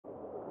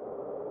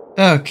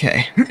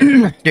Okay,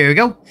 there we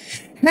go.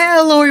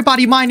 Hello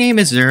everybody, my name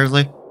is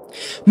Zerly.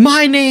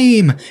 My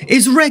name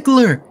is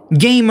Regular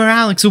Gamer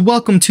Alex, and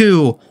welcome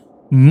to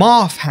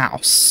Moth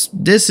House.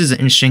 This is an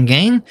interesting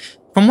game.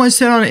 From what it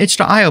said on the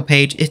itch.io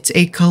page, it's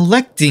a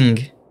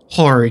collecting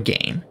horror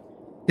game.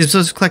 You're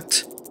supposed to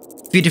collect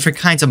a few different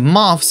kinds of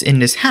moths in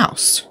this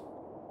house.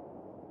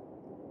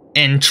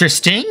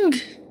 Interesting.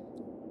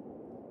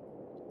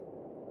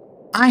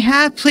 I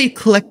have played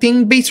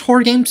collecting-based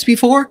horror games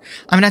before.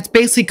 I mean, that's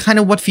basically kind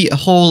of what the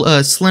whole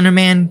Slender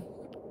Man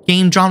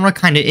game genre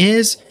kind of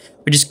is.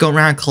 We just go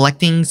around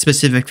collecting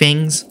specific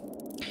things.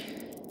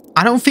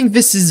 I don't think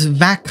this is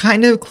that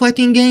kind of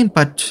collecting game,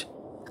 but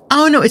I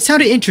don't know, it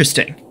sounded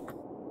interesting.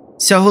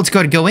 So let's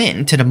go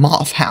into the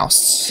Moth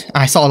house.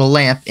 I saw the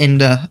lamp in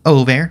the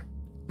over there.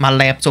 My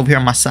lamp's over here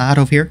on my side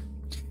over here.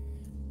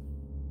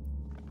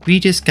 We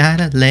just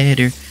got a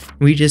letter.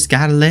 We just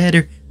got a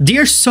letter.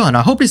 Dear son,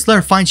 I hope this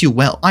letter finds you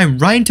well. I'm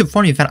writing to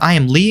inform you that I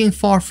am leaving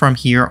far from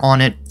here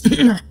on it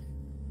on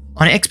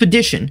an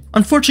expedition.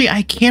 Unfortunately,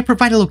 I can't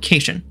provide a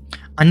location.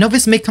 I know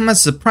this may come as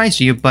a surprise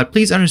to you, but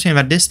please understand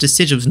that this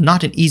decision was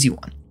not an easy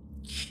one.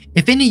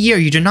 If in a year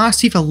you do not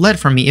receive a letter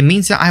from me, it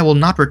means that I will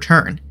not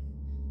return.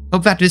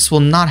 Hope that this will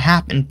not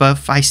happen, but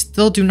if I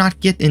still do not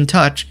get in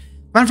touch,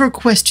 I have a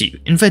request to you.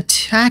 In the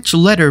attached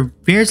letter,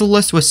 there's a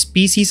list of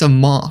species of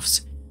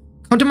moths.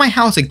 Come to my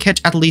house and catch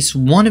at least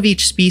one of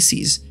each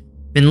species,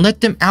 then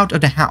let them out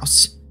of the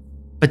house.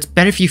 But it's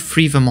better if you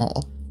free them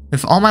all.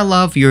 With all my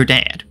love, your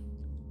dad.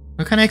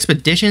 What kind of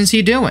expedition is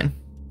he doing?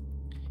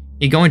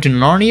 You going to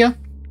Narnia?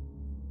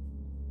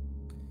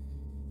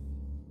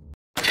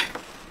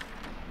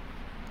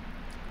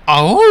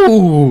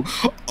 Oh,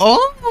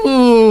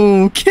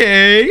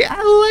 okay.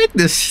 I like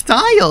this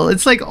style.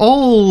 It's like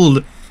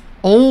old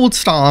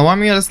style. I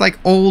mean, it's like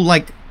old,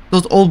 like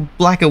those old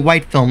black and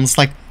white films,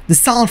 like the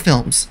silent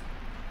films.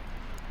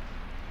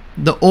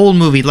 The old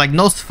movie, like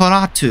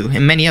Nosferatu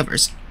and many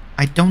others.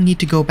 I don't need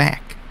to go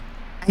back.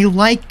 I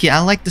like it. I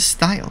like the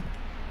style.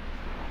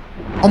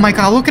 Oh my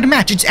god, look at the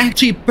match. It's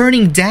actually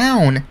burning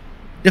down.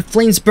 The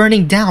flame's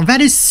burning down. That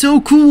is so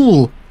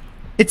cool.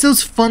 It's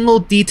those fun little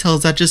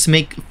details that just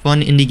make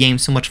fun indie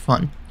games so much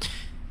fun.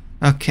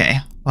 Okay,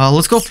 well,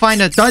 let's go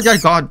find a... Oh,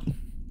 god.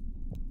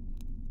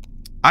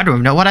 I don't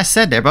even know what I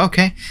said there, but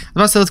okay. I was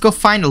about to say, let's go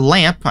find a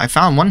lamp. I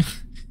found one.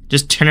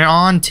 Just turn it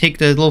on, take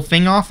the little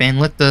thing off, and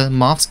let the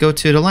moths go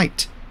to the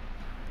light.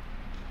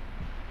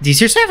 Do you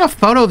seriously have a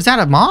photo? Is that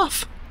a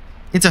moth?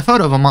 It's a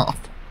photo of a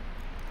moth.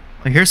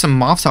 Well, here's some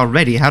moths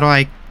already. How do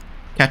I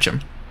catch them?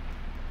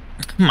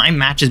 My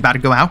match is about to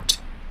go out.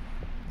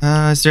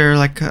 Is there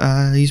like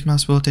use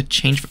mouse wheel to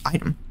change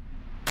item?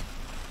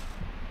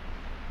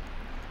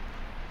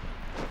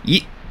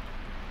 Yeah.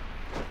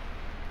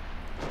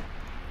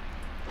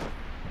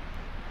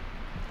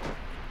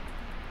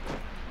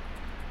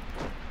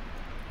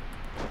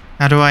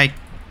 How do I...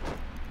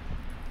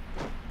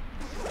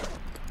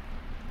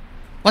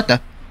 What the?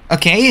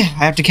 Okay, I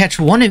have to catch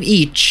one of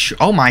each.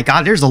 Oh my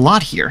god, there's a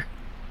lot here.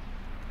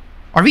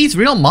 Are these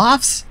real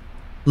moths?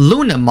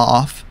 Luna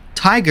moth,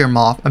 tiger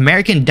moth,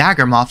 American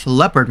dagger moth,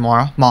 leopard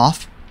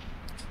moth,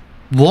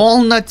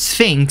 walnut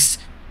sphinx,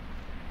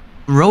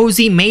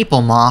 rosy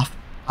maple moth,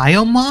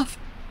 io moth,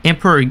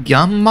 emperor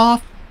gum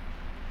moth,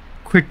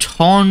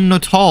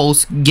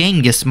 Quirtonotol's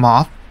Genghis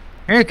moth,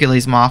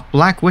 Hercules moth,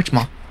 black witch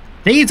moth.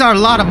 These are a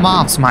lot of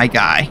moths, my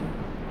guy.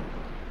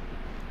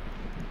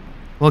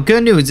 Well,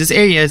 good news. This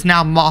area is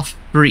now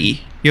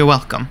moth-free. You're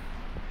welcome.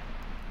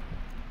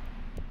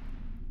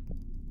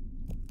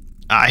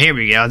 Here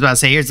we go. I was about to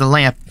say, here's the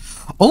lamp.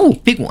 Oh,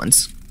 big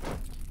ones.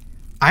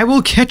 I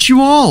will catch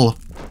you all.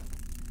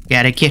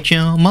 Gotta catch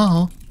 'em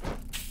all.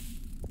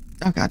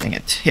 Oh, god dang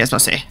it. Yeah, I was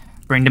about to say,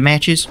 bring the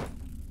matches.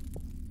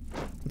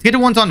 Let's get the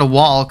ones on the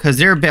wall, because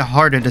they're a bit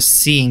harder to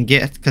see and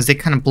get, because they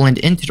kind of blend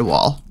into the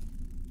wall.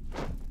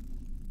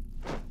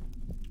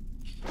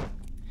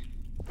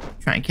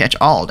 Try and catch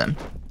all of them.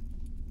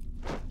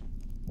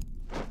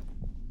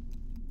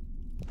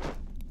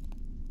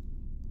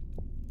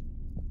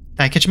 Did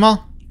I catch them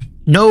all?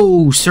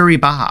 No, sorry,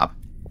 Bob.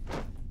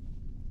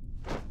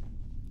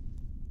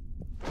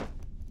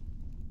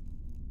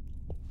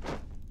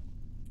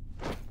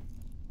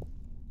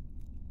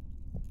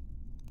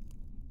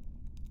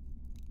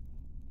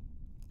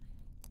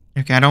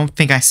 Okay, I don't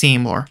think I see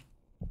any more.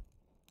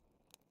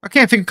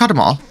 Okay, I think I caught them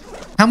all.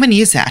 How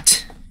many is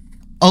that?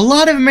 A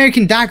lot of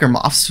American dagger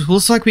moths.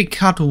 Looks like we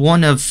caught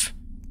one of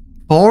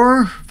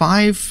 4,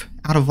 5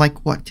 out of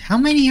like what? How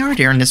many are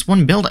there in this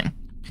one building?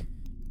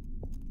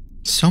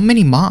 So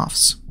many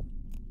moths.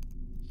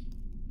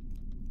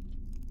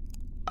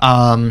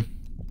 Why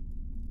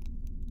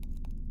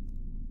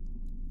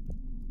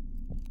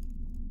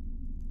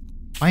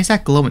is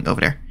that glowing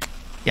over there?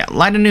 Yeah,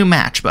 light a new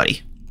match,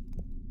 buddy.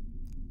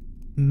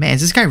 Man,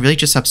 is this guy really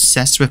just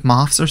obsessed with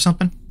moths or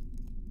something?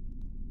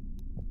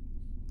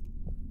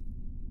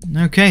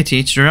 Okay, to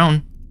each their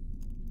own.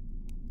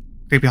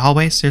 Creepy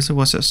hallway? Seriously,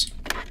 what's this?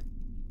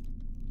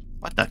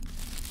 What the?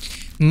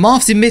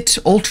 Moths emit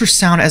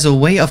ultrasound as a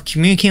way of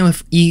communicating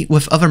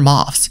with other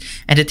moths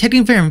and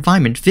detecting their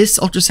environment. This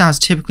ultrasound is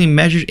typically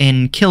measured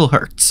in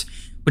kilohertz,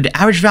 with the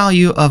average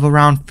value of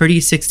around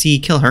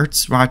 30-60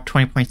 kilohertz, around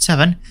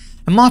 20.7.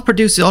 A moth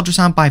produces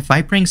ultrasound by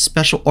vibrating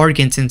special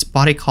organs in its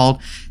body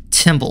called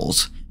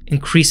tymbals.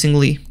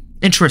 Interestingly,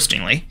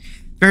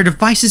 there are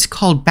devices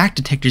called back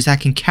detectors that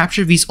can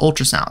capture these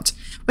ultrasounds,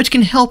 which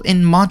can help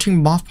in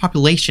monitoring moth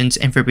populations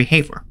and their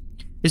behavior.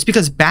 It's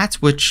because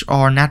bats, which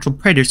are natural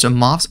predators of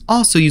moths,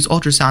 also use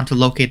ultrasound to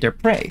locate their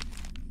prey.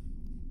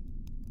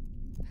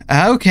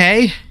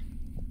 Okay.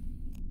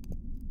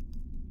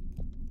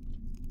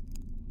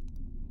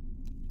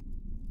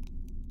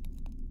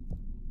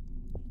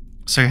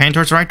 So you're heading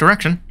towards the right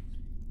direction.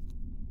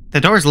 The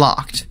door's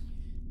locked.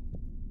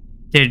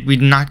 Did we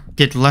not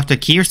get left a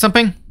key or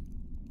something?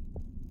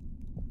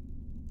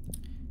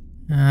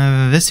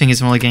 This thing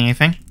isn't really getting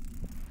anything.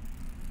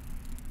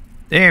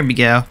 There we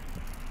go.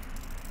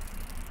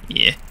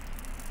 Yeah.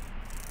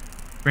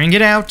 Bring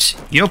it out.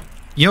 Yup.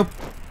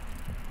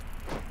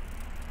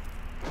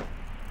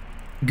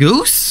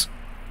 Goose?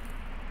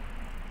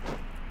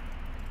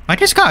 I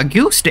just got a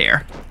goose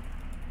there.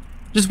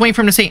 Just waiting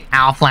for him to say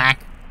Alflack.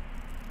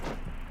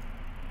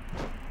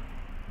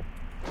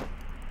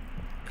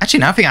 Actually,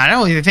 nothing. I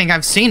don't even think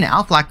I've seen an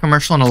Alflack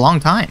commercial in a long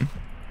time.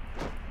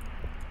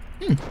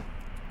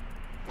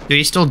 Do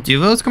you still do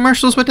those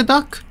commercials with the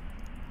duck?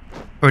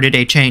 Or did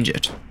they change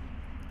it?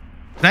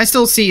 I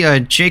still see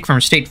Jake from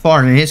State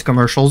Farm in his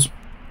commercials.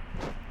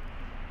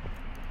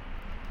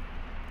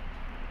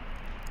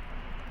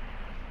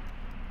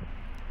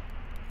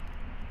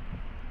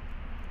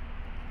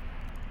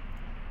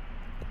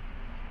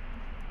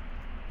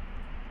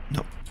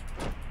 Nope.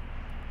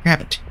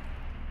 Grab it.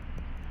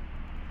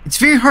 It's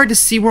very hard to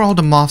see where all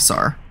the moths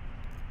are.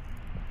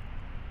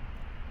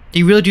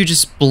 They really do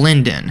just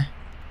blend in.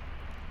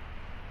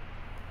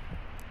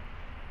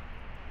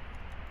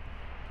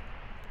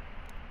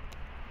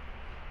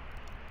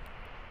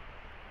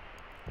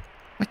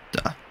 What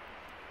the?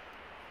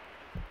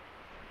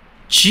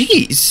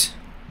 Jeez.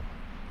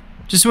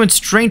 Just went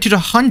straight to the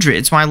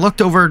hundreds when I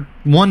looked over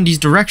one of these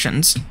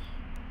directions.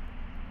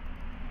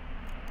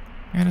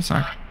 Yeah, that's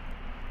not.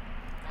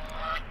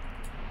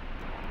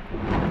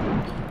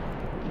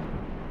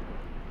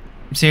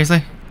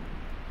 Seriously?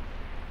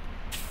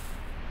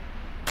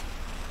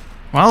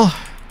 Well,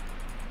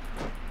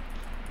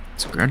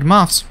 let's grab the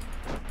moths.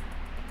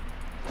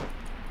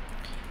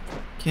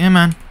 Come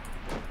on.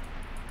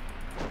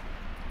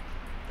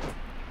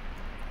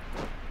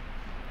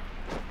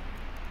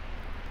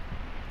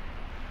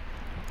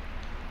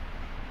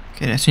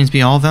 Okay, that seems to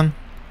be all of them.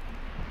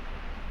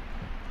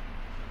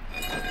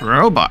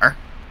 Crowbar.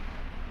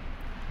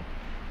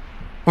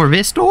 For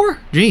this door?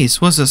 Jeez,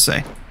 what's this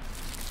say?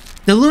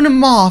 The lunar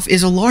moth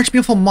is a large,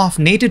 beautiful moth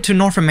native to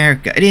North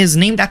America. It is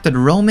named after the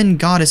Roman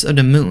goddess of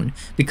the moon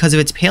because of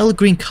its pale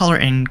green color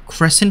and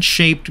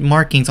crescent-shaped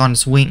markings on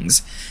its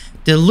wings.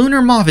 The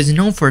lunar moth is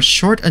known for a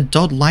short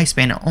adult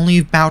lifespan of only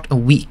about a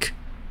week,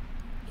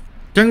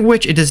 during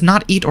which it does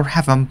not eat or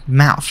have a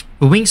mouth.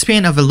 The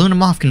wingspan of a lunar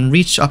moth can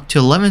reach up to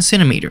 11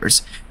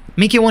 centimeters,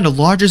 making it one of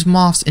the largest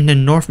moths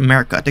in North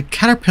America. The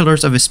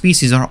caterpillars of the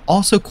species are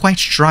also quite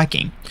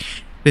striking.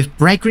 With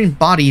bright green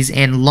bodies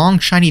and long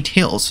shiny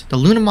tails, the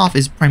lunar moth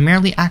is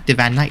primarily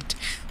active at night.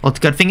 Well, it's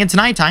a good thing it's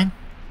nighttime.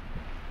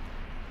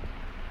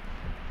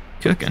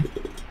 Cooking.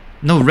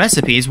 No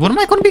recipes. What am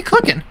I going to be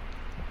cooking?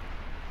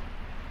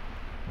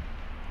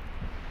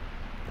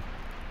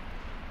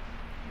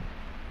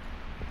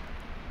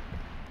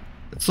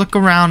 Let's look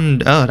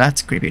around. Oh,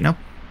 that's creepy. Nope.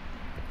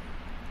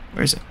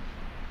 Where is it?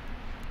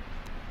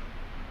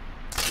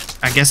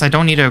 I guess I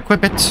don't need to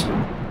equip it.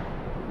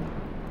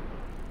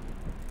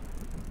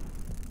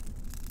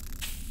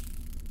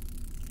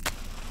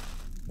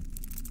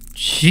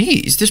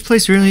 Jeez, this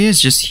place really is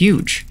just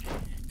huge.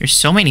 There's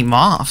so many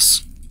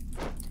moths.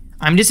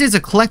 I mean, this is a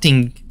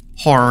collecting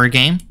horror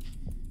game.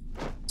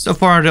 So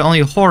far, the only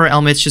horror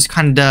element is just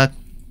kind of the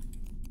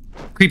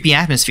creepy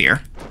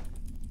atmosphere.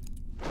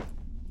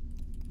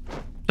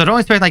 So don't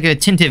expect like a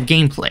attentive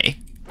gameplay.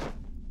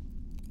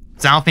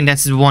 Because I don't think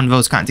that's one of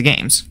those kinds of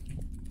games.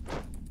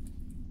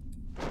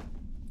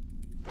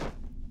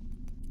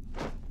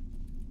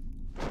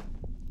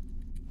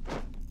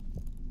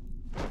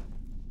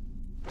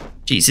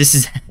 Jeez, this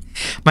is...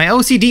 my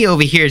OCD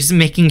over here is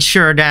making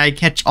sure that I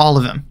catch all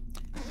of them.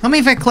 How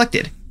many have I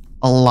collected?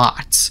 A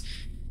lot.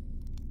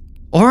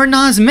 Or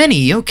not as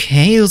many.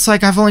 Okay, looks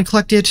like I've only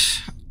collected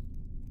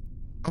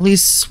at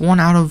least one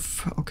out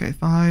of... okay,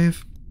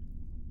 5...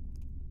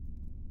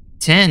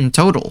 10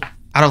 total.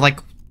 Out of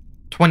like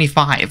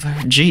 25.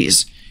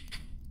 Jeez.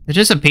 Is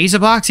just a pizza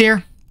box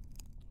here?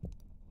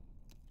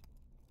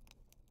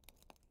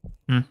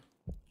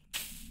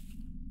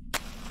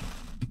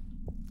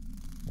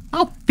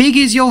 How big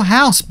is your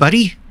house,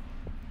 buddy?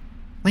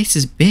 Place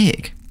is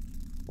big.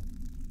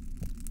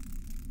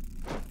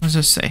 What does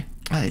this say?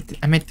 I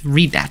meant to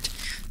read that.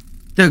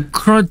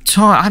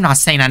 I'm not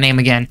saying that name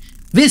again.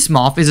 This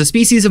moth is a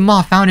species of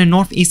moth found in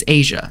Northeast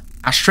Asia.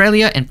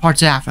 Australia, and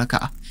parts of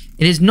Africa.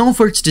 It is known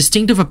for its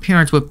distinctive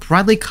appearance with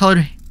brightly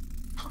colored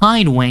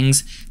hind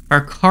wings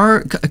that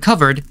are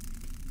covered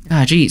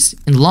in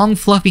long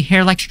fluffy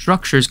hair-like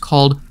structures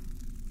called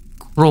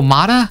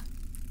chromata.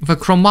 The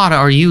chromata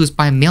are used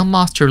by male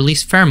moths to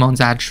release pheromones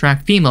that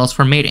attract females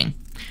for mating.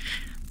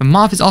 The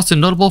moth is also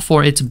notable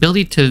for its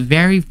ability to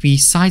vary the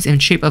size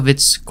and shape of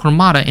its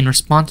chromata in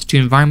response to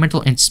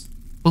environmental and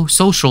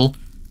social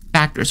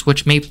factors,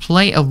 which may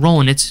play a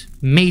role in its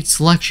mate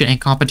selection and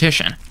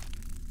competition.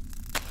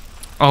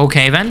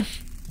 Okay then.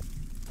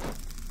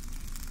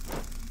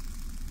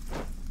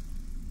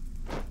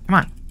 Come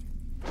on.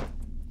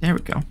 There we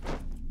go.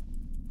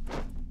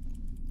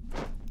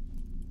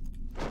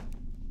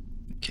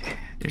 Okay,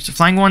 there's the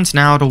flying ones.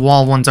 Now the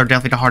wall ones are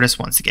definitely the hardest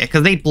ones to get,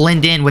 because they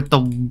blend in with the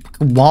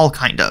wall,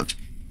 kind of.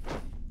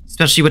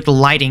 Especially with the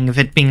lighting of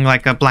it being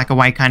like a black and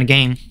white kind of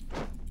game.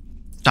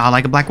 Style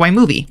like a black and white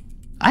movie.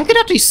 I could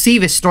actually see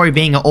this story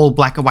being an old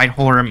black and white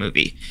horror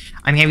movie.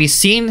 I mean, have you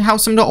seen how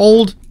some of the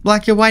old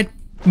black and white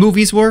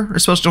movies were?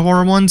 Especially the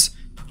horror ones?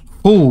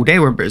 Ooh, they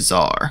were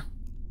bizarre.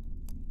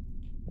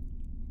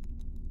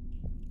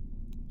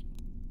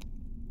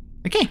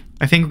 Okay,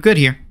 I think we're good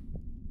here.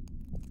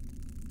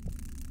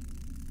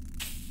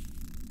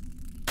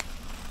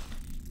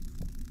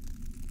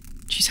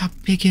 Jeez, how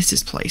big is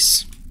this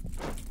place?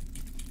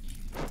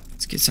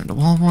 Let's get some of the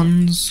wall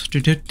ones.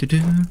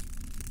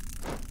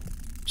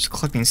 Just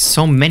collecting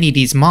so many of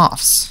these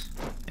moths.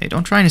 Hey,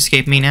 don't try and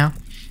escape me now.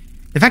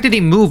 The fact that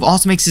they move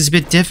also makes this a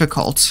bit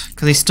difficult,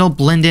 because they still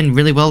blend in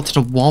really well to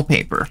the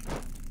wallpaper.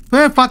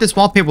 Whoever thought this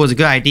wallpaper was a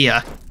good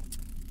idea?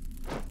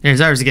 They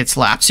deserve to get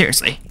slapped,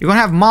 seriously. You're gonna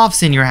have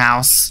moths in your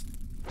house.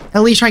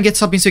 At least try and get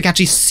something so you can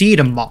actually see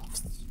the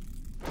moths.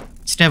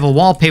 Instead of a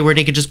wallpaper where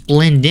they can just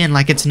blend in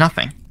like it's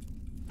nothing.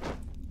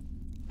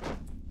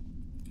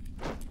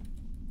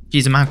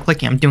 Jeez, the amount of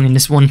clicking I'm doing in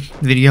this one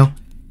video.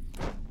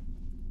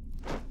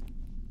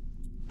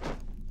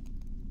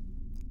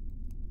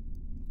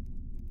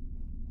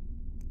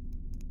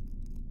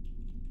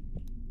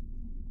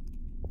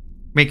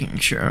 Making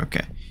sure,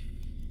 okay.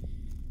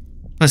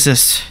 What's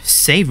this?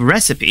 Save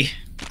recipe.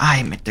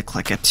 I meant to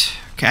click it.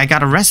 Okay, I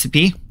got a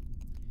recipe.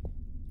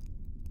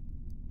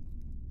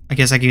 I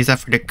guess I can use that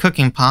for the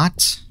cooking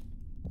pot.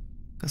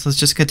 Guess let's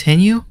just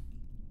continue.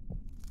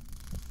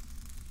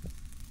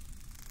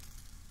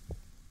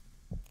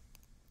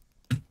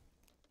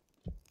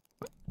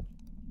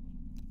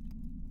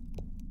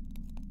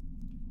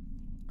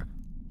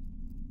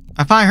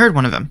 I thought I heard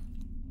one of them.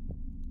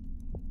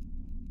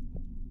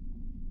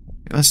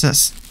 What's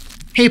this?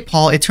 Hey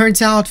Paul, it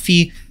turns out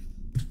the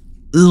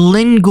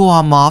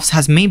Lingua Moths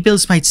has main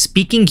abilities by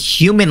speaking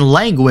human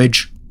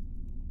language.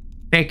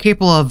 They're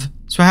capable of,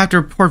 so I have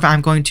to report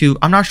that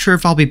I'm not sure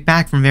if I'll be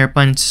back from there,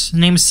 but its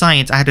name is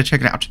Science, I had to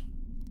check it out.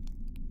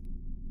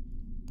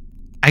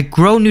 I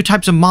grow new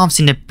types of moths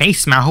in the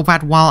basement. I hope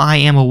that while I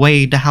am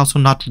away, the house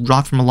will not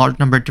rot from a large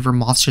number of different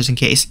monsters in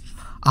case.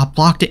 I'll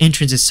block the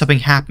entrance if something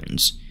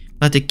happens.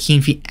 Let the key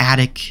in the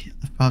attic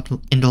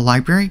in the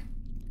library.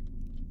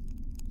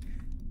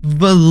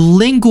 The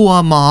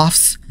Lingua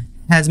Moths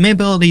has main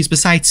abilities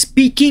besides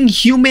speaking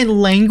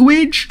human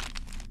language?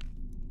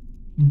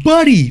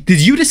 Buddy, did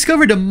you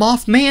discover the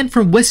Mothman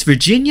from West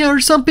Virginia or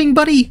something,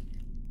 buddy?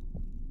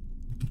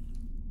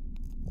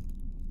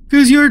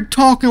 Because you're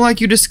talking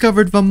like you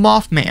discovered the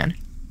Mothman.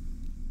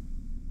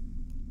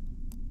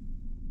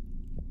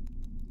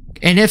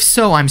 And if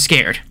so, I'm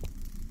scared.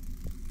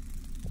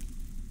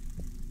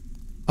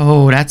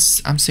 Oh,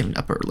 I'm saving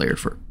up earlier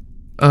for...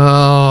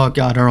 Oh,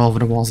 God, they're all over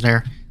the walls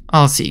there.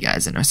 I'll see you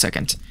guys in a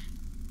second.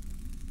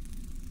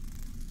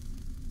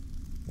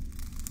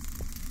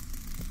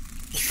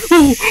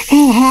 Oh,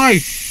 hi!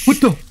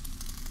 What the...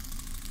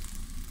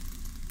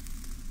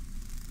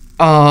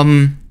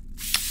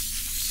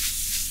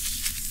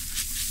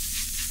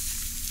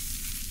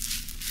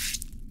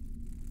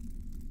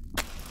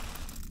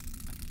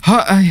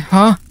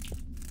 Huh?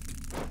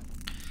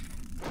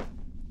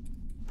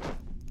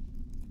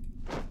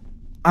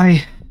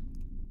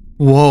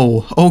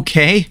 Whoa,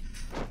 okay.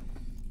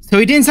 So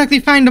he didn't exactly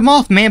find a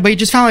Mothman, but he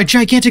just found a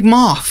gigantic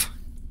moth.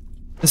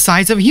 The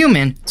size of a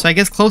human, so I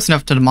guess close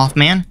enough to the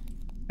Mothman.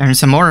 And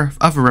some more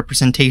of a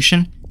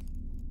representation.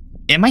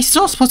 Am I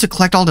still supposed to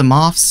collect all the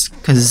moths?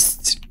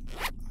 Because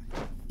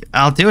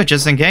I'll do it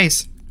just in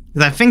case.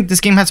 Because I think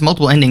this game has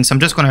multiple endings, so I'm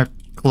just going to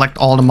collect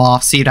all the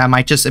moths. See that I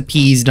might just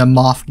appease the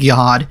moth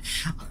god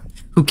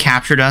who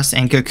captured us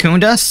and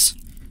cocooned us.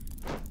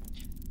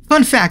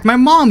 Fun fact, my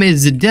mom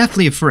is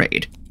deathly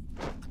afraid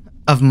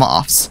of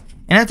moths.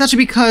 And that's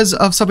actually because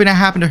of something that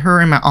happened to her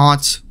and my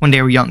aunt when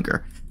they were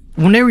younger.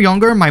 When they were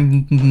younger,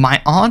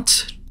 my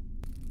aunt...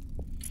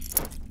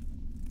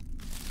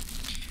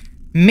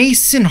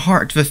 Mason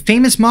Hart, the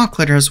famous moth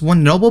collector, has won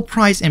a Nobel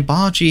Prize in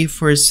biology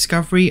for his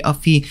discovery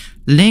of the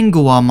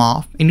Lingua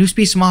moth, a new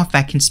species of moth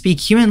that can speak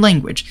human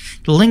language.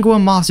 The Lingua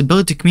moth's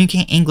ability to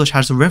communicate in English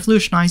has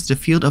revolutionized the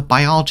field of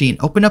biology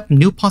and opened up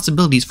new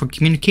possibilities for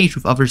communication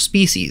with other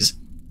species.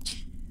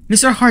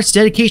 Mr. Hart's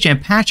dedication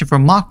and passion for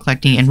moth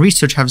collecting and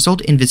research have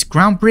resulted in this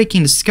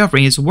groundbreaking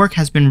discovery. His work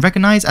has been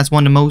recognized as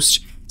one of the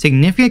most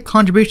significant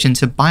contributions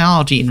to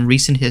biology in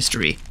recent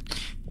history.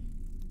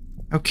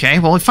 Okay,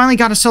 well, we finally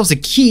got ourselves a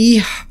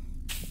key.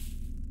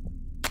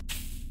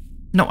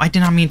 No, I did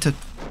not mean to...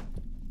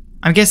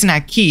 I'm guessing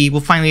that key will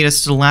finally lead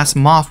us to the last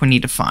moth we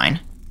need to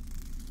find.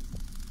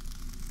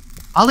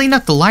 Oddly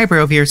enough, the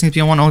library over here seems to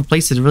be one of the only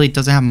places that really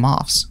doesn't have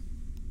moths.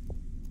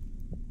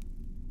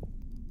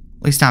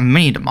 At least not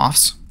many of the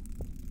moths.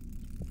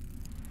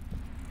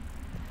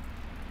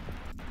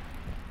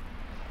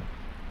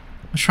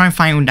 Let's try and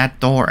find that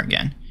door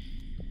again.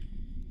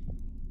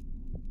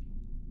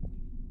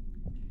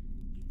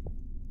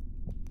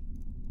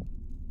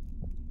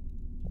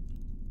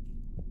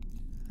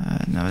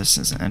 No, this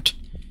isn't it.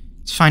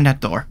 Let's find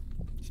that door.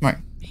 Smart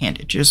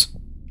bandages.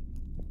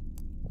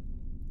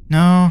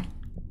 No.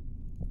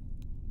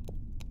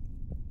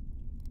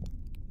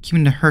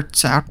 Keeping the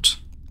hurts out.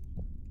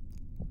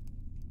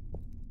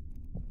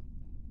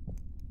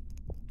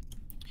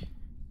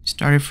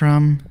 Started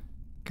from.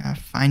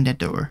 Gotta find that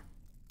door.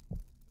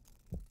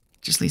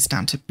 Just leads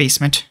down to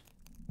basement.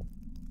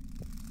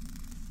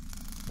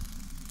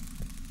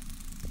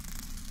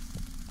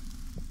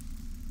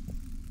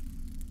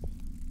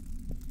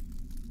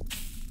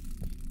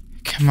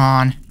 Come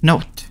on,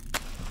 note.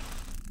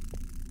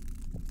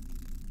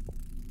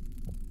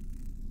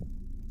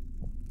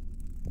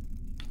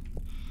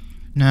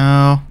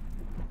 No.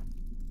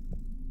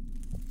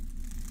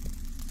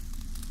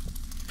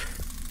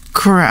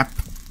 Crap.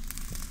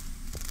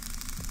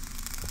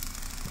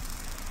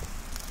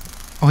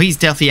 Oh, he's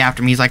definitely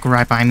after me. He's like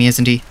right by me,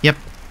 isn't he? Yep.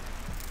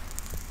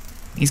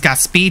 He's got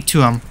speed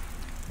to him.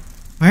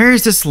 Where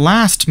is this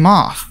last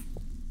moth?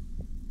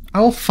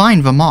 I will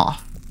find the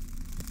moth.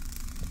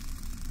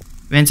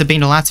 It ends up being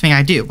the last thing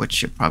I do,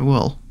 which it probably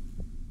will.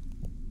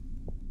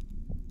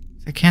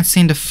 I can't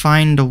seem to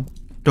find the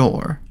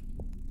door.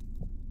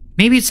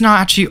 Maybe it's not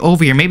actually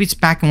over here. Maybe it's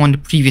back in one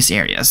of the previous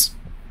areas.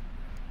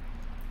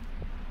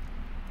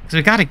 Because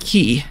I got a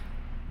key.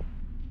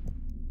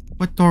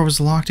 What door was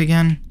locked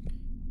again?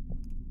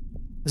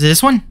 Is it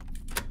this one?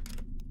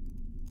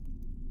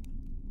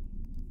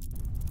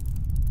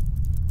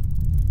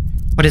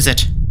 What is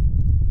it?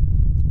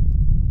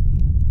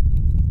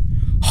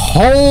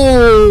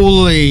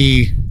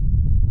 Holy!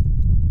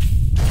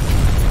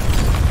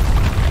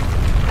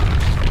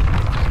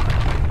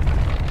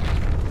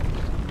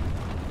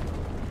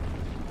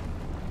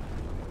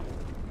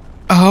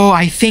 Oh,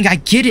 I think I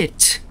get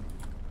it.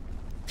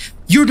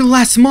 You're the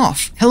last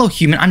moth. Hello,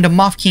 human. I'm the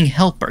Moth King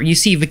helper. You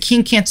see, the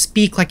king can't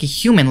speak like a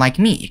human like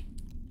me.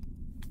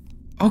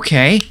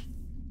 Okay.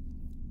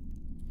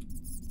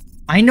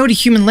 I know the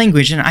human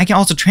language, and I can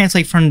also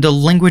translate from the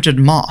language of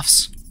the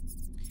moths.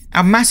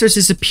 Our masters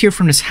disappeared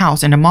from this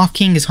house, and the Moth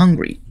King is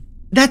hungry.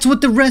 That's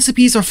what the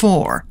recipes are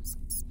for.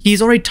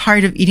 He's already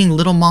tired of eating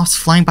little moths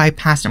flying by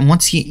past him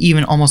once he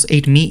even almost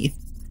ate me.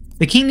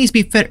 The king needs to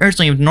be fed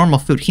urgently with normal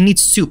food. He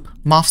needs soup.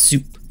 Moth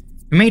soup.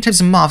 There are many types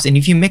of moths, and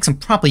if you mix them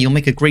properly, you'll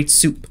make a great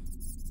soup.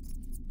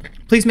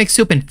 Please make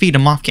soup and feed the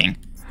Moth King.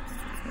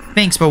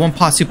 Thanks, but one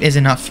pot of soup is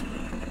enough.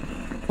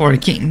 For the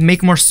king,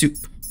 make more soup.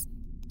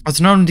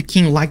 Also known the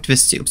king liked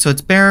this soup, so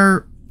it's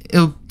better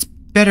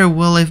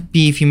will it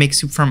be if you make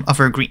soup from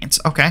other ingredients.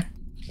 Okay.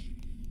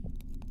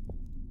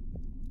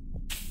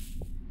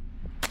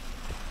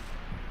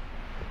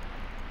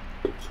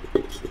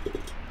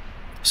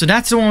 So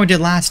that's the one we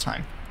did last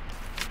time.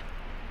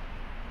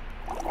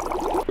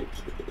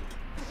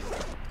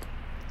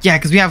 Yeah,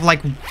 because we have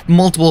like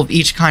multiple of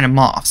each kind of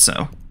moth,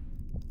 so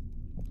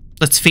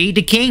let's feed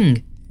the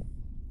king.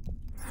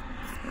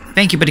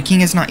 Thank you, but the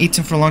king has not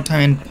eaten for a long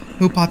time, and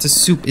 2 pots of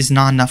soup is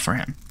not enough for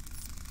him.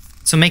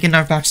 So make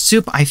another batch of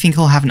soup. I think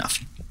he'll have enough.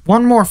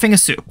 One more thing of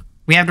soup.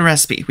 We have the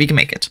recipe. We can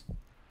make it.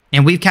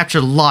 And we've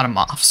captured a lot of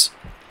moths.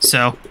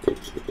 So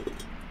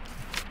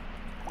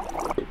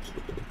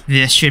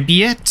this should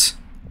be it.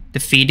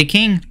 Defeat the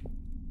king.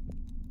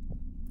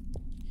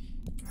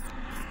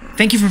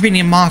 Thank you for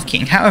feeding the Moth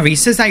King. However, he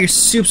says that your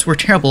soups were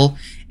terrible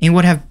and you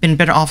would have been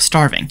better off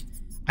starving.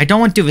 I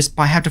don't want to do this,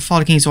 but I have to follow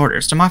the king's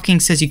orders. The Moth King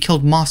says you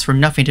killed moths for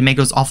nothing to make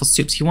those awful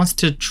soups. He wants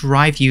to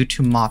drive you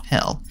to Moth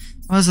Hell.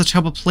 Well, it's a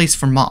terrible place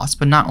for moths,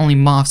 but not only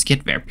moths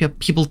get there,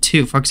 people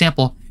too. For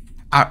example,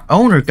 our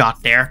owner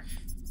got there.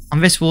 On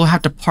this, we'll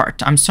have to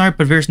part. I'm sorry,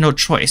 but there's no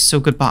choice, so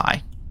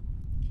goodbye.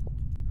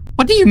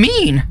 What do you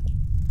mean?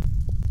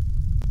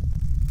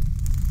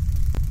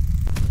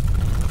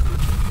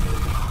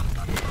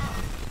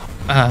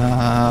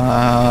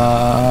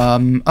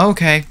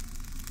 Okay.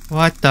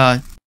 What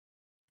the...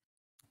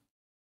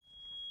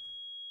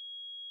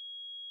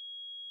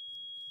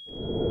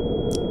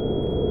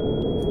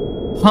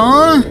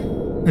 Huh?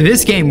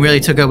 This game really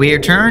took a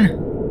weird turn.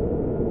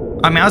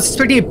 I mean, I was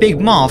expecting a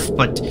big moth,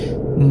 but...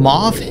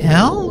 Moth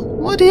hell?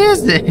 What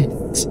is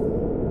this?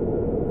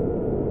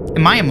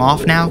 Am I a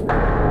moth now?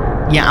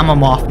 Yeah, I'm a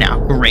moth now.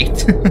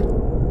 Great.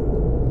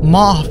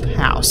 Moth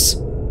House.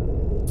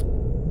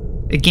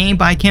 A game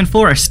by Ken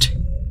Forrest.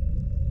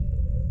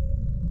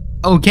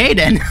 Okay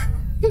then.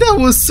 That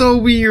was so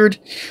weird.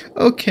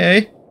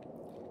 Okay.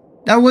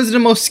 That wasn't the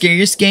most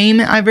scariest game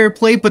I've ever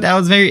played, but that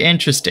was very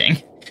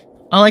interesting.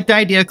 I like the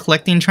idea of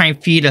collecting and trying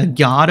to feed a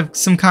god of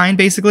some kind,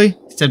 basically.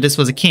 Except this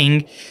was a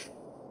king.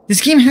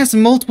 This game has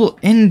multiple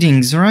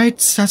endings, right?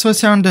 That's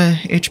what's on the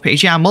itch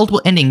page. Yeah,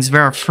 multiple endings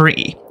were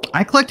free.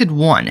 I collected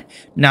one.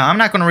 Now, I'm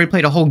not going to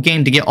replay the whole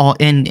game to get all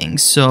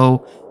endings,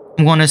 so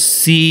I'm going to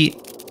see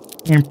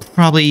and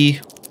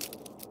probably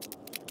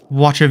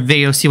watch a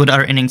video, see what the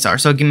other endings are.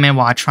 So give me a minute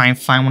while I try and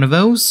find one of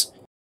those.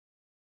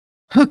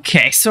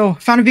 Okay, so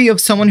found a video of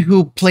someone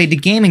who played the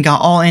game and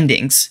got all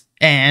endings.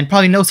 And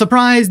probably no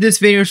surprise, this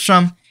video is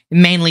from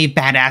mainly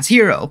Badass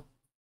Hero.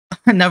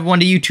 Another one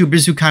of the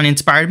YouTubers who kind of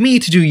inspired me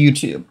to do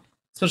YouTube.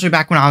 Especially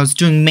back when I was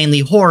doing mainly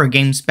horror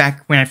games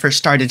back when I first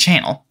started the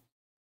channel.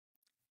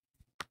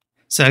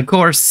 So of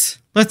course,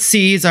 let's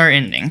see our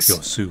endings.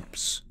 Your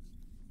soups.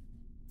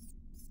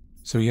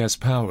 So he has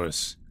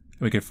powers,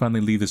 and we can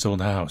finally leave this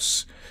old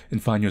house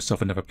and find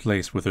yourself another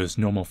place where there's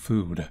normal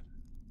food.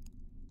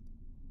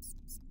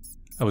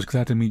 I was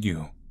glad to meet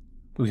you,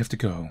 but we have to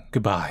go.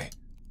 Goodbye.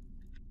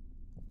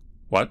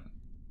 What?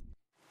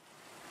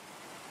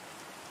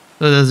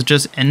 So does it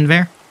just end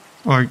there?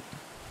 Or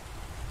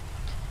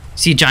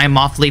see giant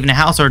moth leaving the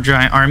house or a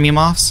giant army of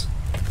moths?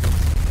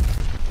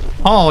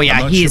 Oh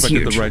yeah, he is huge.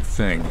 I'm not sure if I did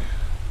the right thing.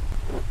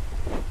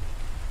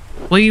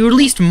 Well, you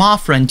released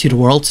Mothra into the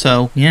world,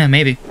 so yeah,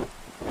 maybe.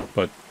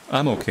 But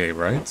I'm okay,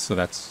 right? So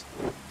that's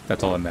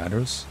all that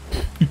matters.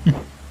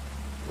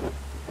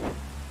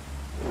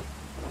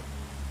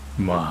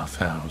 Moth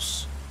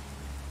house.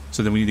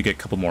 So then we need to get a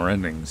couple more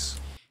endings.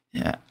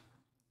 Yeah.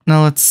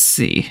 Now let's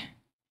see.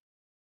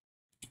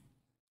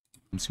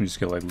 I'm just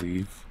gonna like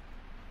leave.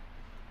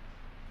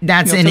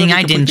 That's the ending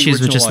I didn't choose,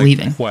 was just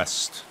leaving.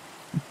 Quest.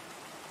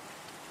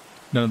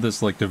 None of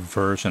this like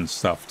diversion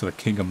stuff to the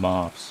King of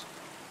Moths.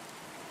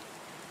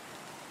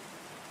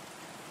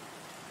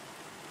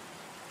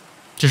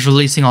 Just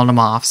releasing all the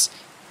moths.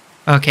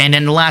 Okay, and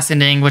then the last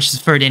ending, which is the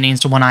third ending,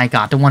 is the one I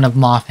got, the one of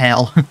Moth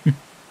Hell.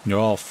 You're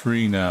all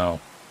free now.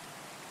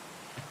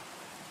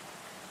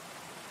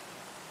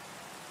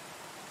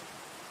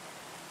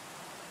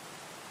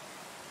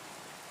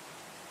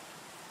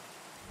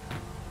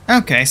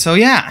 Okay, so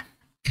yeah.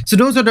 So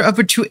those are the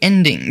other two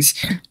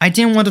endings. I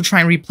didn't want to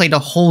try and replay the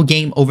whole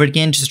game over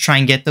again just to try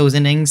and get those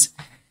endings.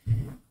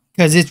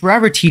 Because it's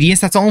rather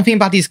tedious. That's the only thing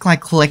about these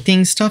like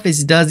collecting stuff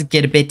is it does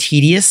get a bit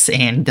tedious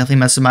and definitely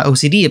messes with my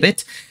OCD a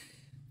bit.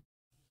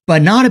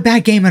 But not a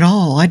bad game at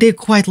all. I did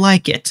quite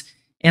like it.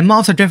 And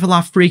Moths are definitely a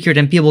lot freakier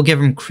than people give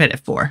them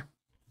credit for.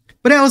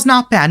 But that was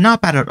not bad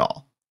at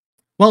all.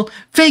 Well,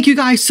 thank you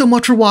guys so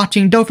much for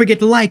watching. Don't forget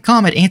to like,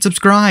 comment, and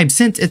subscribe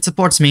since it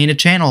supports me in the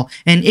channel.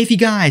 And if you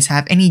guys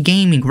have any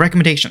gaming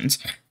recommendations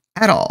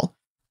at all,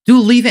 do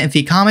leave it in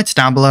the comments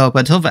down below.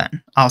 But until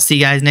then, I'll see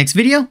you guys next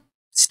video.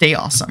 Stay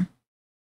awesome.